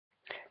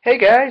Hey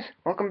guys,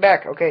 welcome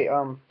back. Okay,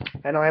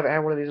 I know I haven't had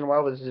one of these in a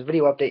while, but this is a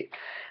video update.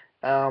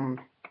 Um,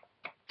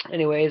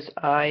 anyways,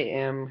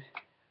 I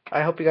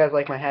hope you guys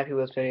like my Happy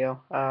Wheels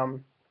video. I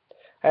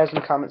have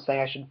some comments saying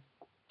I should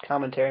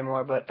commentary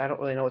more, but I don't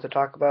really know what to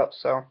talk about,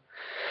 so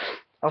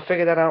I'll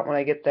figure that out when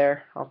I get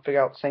there. I'll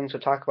figure out things to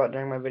talk about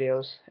during my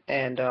videos.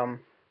 And,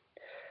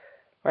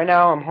 right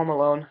now I'm home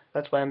alone.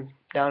 That's why I'm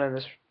down in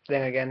this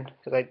thing again,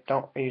 because I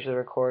don't usually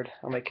record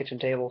on my kitchen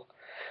table,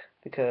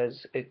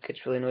 because it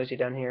gets really noisy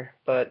down here.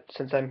 But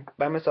since I'm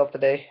by myself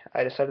today,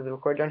 I decided to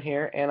record down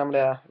here, and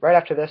right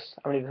after this,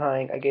 I'm gonna be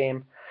playing a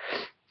game.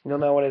 You'll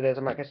know what it is.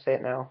 I'm not gonna say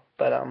it now,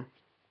 but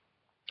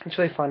it's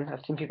really fun.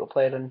 I've seen people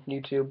play it on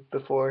YouTube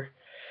before,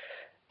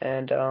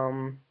 and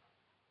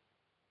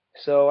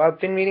so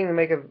I've been meaning to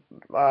make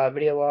a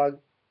video log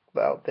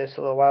about this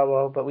a little while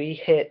ago, but we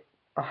hit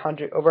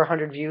over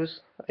 100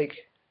 views like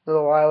a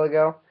little while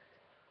ago.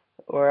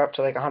 We're up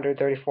to like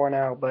 134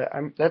 now, but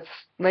that's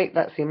might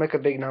not seem like a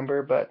big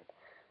number, but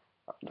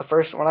the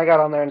first when I got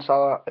on there and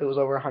saw it was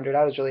over 100,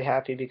 I was really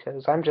happy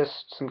because I'm just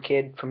some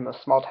kid from a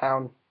small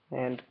town,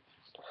 and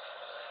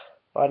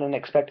I didn't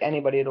expect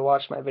anybody to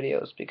watch my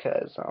videos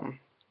because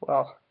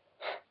well,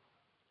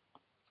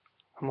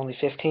 I'm only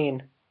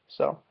 15,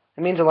 so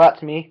it means a lot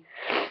to me.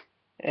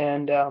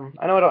 And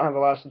I know I don't have a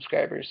lot of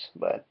subscribers,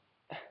 but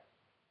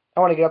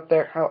I want to get up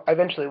there. I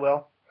eventually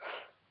will.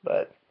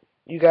 But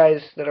you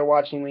guys that are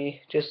watching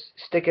me, just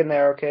stick in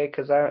there, okay?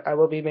 Because I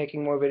will be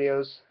making more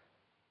videos,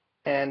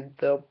 and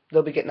they'll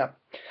be getting up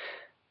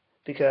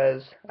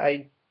because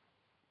I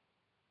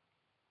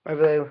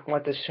really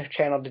want this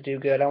channel to do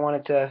good. I want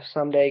it to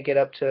someday get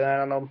up to, I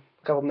don't know,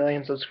 a couple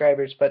million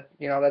subscribers, but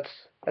you know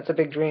that's a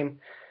big dream.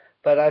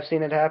 But I've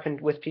seen it happen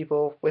with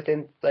people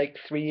within like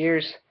 3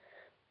 years.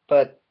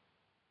 But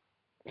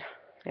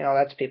you know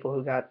that's people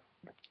who got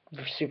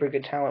super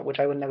good talent, which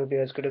I would never be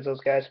as good as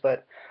those guys.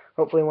 But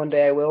hopefully one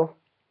day I will.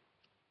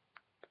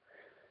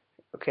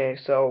 Okay,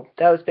 so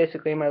that was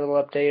basically my little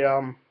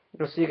update.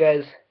 We'll see you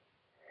guys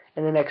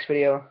in the next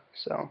video.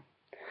 So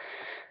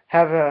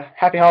have a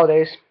happy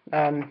holidays,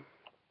 and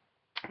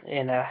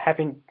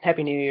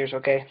happy New Year's.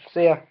 Okay,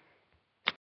 see ya.